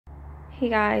Hey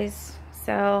guys,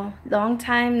 so long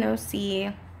time no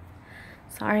see.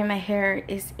 Sorry my hair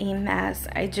is a mess.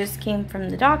 I just came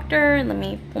from the doctor. Let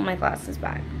me pull my glasses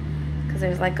back because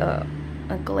there's like a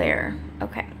glare.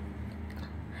 Okay.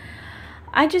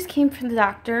 I just came from the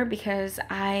doctor because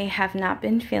I have not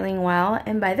been feeling well.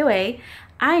 And by the way,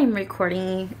 I am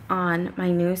recording on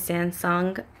my new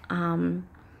Samsung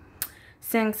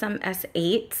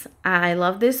S8. I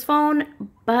love this phone,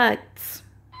 but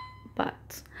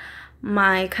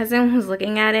my cousin was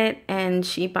looking at it and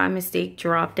she by mistake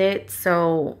dropped it.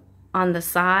 So on the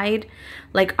side,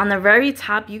 like on the very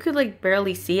top, you could like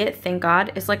barely see it. Thank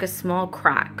God. It's like a small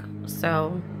crack.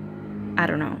 So I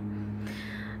don't know.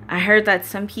 I heard that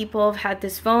some people have had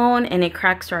this phone and it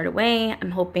cracks right away. I'm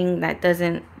hoping that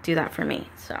doesn't do that for me.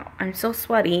 So I'm so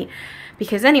sweaty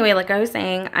because anyway, like I was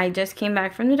saying, I just came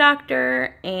back from the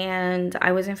doctor and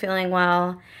I wasn't feeling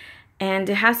well. And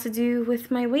it has to do with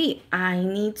my weight. I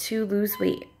need to lose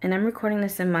weight. And I'm recording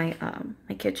this in my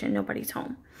my kitchen. Nobody's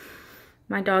home.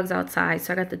 My dog's outside,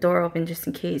 so I got the door open just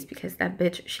in case because that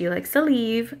bitch, she likes to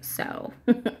leave. So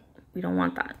we don't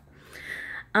want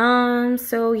that.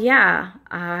 So yeah,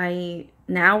 I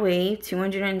now weigh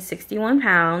 261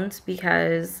 pounds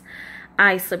because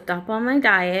I slipped up on my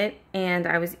diet and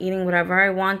I was eating whatever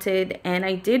I wanted, and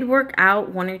I did work out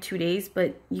 1 or 2 days,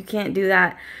 but you can't do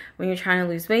that when you're trying to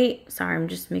lose weight. Sorry, I'm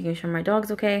just making sure my dog's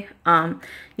okay.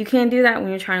 You can't do that when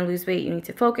you're trying to lose weight. You need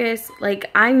to focus. Like,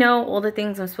 I know all the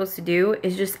things I'm supposed to do,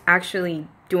 is just actually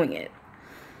doing it.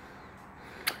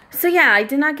 So yeah, I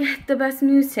did not get the best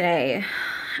news today,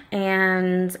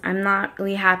 and I'm not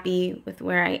really happy with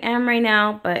where I am right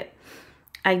now, but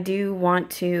I do want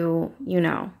to, you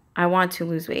know, I want to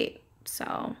lose weight.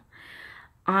 So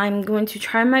I'm going to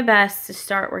try my best to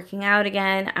start working out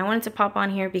again. I wanted to pop on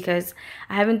here because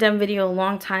I haven't done video in a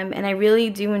long time, and I really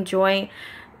do enjoy,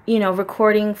 you know,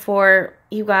 recording for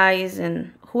you guys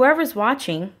and whoever's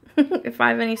watching, if I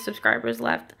have any subscribers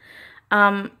left.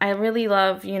 I really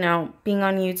love, you know, being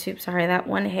on YouTube. Sorry, that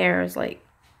one hair is like,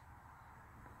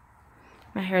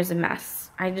 my hair is a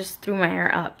mess. I just threw my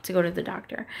hair up to go to the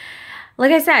doctor.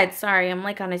 Like I said, sorry, I'm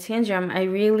like on a tangent. I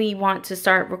really want to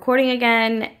start recording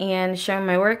again and showing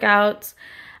my workouts.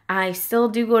 I still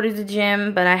do go to the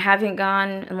gym, but I haven't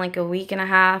gone in like a week and a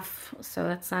half, so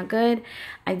that's not good.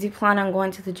 I do plan on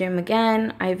going to the gym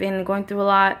again. I've been going through a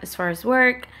lot as far as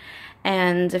work.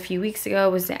 And a few weeks ago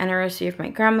was the anniversary of my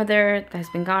grandmother that has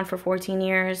been gone for 14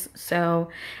 years. So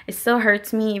it still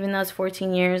hurts me, even though it's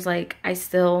 14 years. Like, I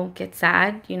still get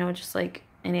sad, you know, just like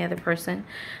any other person.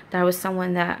 That was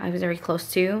someone that I was very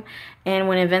close to. And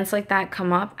when events like that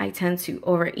come up, I tend to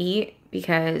overeat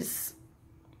because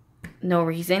no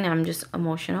reason. I'm just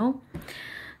emotional.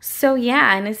 So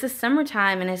yeah, and it's the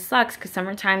summertime, and it sucks because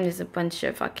summertime there's a bunch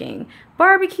of fucking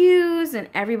barbecues and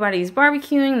everybody's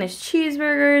barbecuing. There's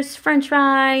cheeseburgers, french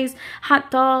fries, hot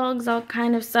dogs, all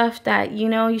kind of stuff that, you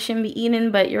know, you shouldn't be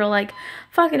eating, but you're like,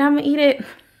 fuck it, I'm gonna eat it.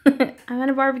 I'm at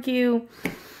a barbecue.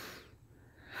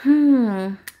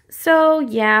 So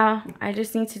yeah, I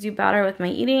just need to do better with my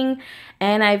eating,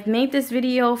 and I've made this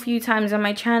video a few times on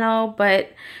my channel, but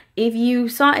if you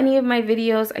saw any of my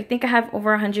videos, I think I have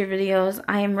over 100 videos.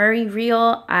 I am very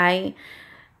real. I'm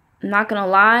not gonna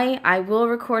lie, I will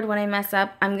record when I mess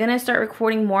up. I'm gonna start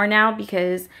recording more now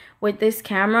because with this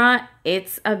camera,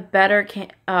 it's a better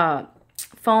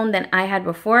phone than I had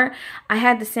before. I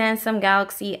had the Samsung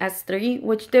Galaxy S3,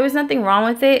 which there was nothing wrong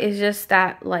with it. It's just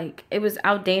that, like, it was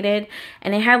outdated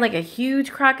and it had like a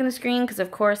huge crack in the screen because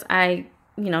of course I,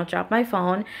 you know, dropped my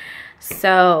phone.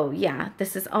 So yeah,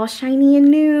 this is all shiny and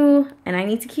new and I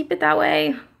need to keep it that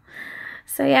way.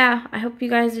 So yeah, I hope you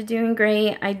guys are doing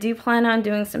great. I do plan on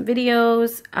doing some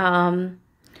videos.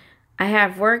 I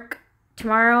have work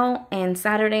tomorrow and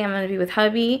Saturday I'm going to be with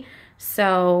hubby.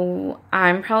 So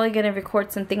I'm probably going to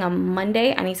record something on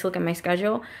Monday. I need to look at my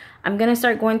schedule. I'm going to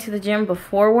start going to the gym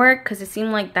before work because it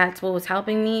seemed like that's what was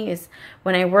helping me, is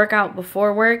when I work out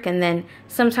before work and then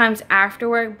sometimes after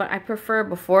work, but I prefer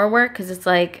before work because it's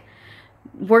like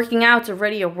working out's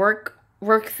already a work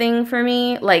thing for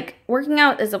me. Like, working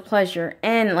out is a pleasure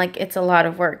and like it's a lot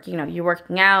of work. You know, you're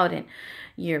working out and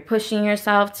you're pushing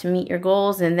yourself to meet your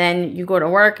goals, and then you go to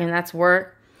work and that's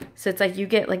work. So it's like you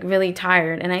get like really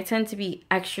tired, and I tend to be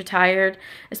extra tired,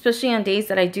 especially on days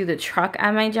that I do the truck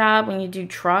at my job. When you do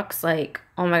trucks, like,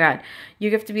 oh my god,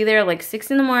 you have to be there like 6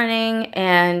 in the morning,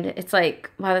 and it's like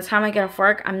by the time I get off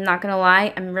work, I'm not gonna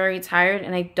lie, I'm very tired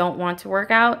and I don't want to work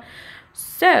out.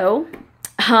 So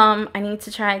I need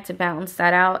to try to balance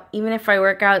that out. Even if I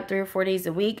work out 3 or 4 days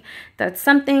a week, that's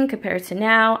something compared to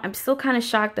now. I'm still kind of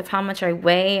shocked of how much I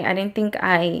weigh. I didn't think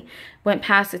I went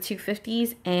past the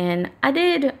 250s, and I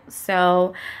did.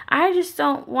 So I just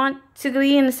don't want to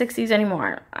be in the 60s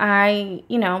anymore.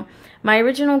 You know, my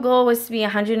original goal was to be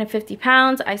 150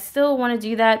 pounds. I still want to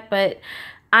do that, but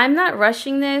I'm not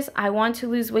rushing this. I want to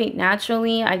lose weight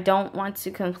naturally. I don't want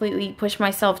to completely push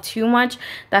myself too much.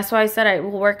 That's why I said I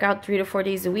will work out 3 to 4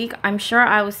 days a week. I'm sure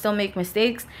I will still make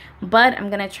mistakes, but I'm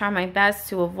going to try my best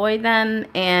to avoid them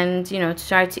and, you know, to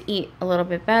try to eat a little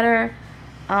bit better.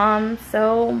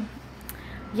 So,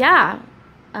 yeah.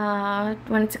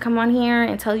 Wanted to come on here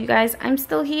and tell you guys I'm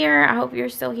still here. I hope you're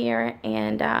still here.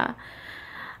 And I'm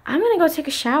going to go take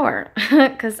a shower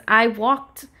because I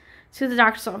walked to the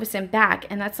doctor's office and back,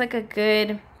 and that's like a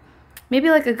good, maybe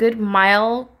like a good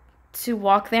mile to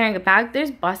walk there and get back.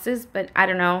 There's buses, but I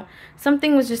don't know,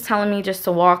 something was just telling me just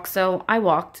to walk, so I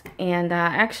walked, and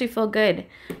I actually feel good.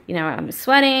 You know, I'm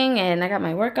sweating and I got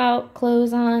my workout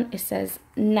clothes on. It says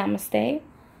namaste,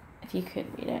 if you could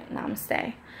read it,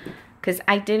 namaste, because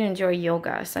I did enjoy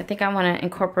yoga, so I think I want to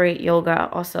incorporate yoga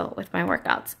also with my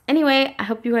workouts. Anyway, I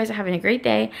hope you guys are having a great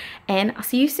day, and I'll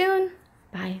see you soon.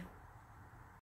 Bye.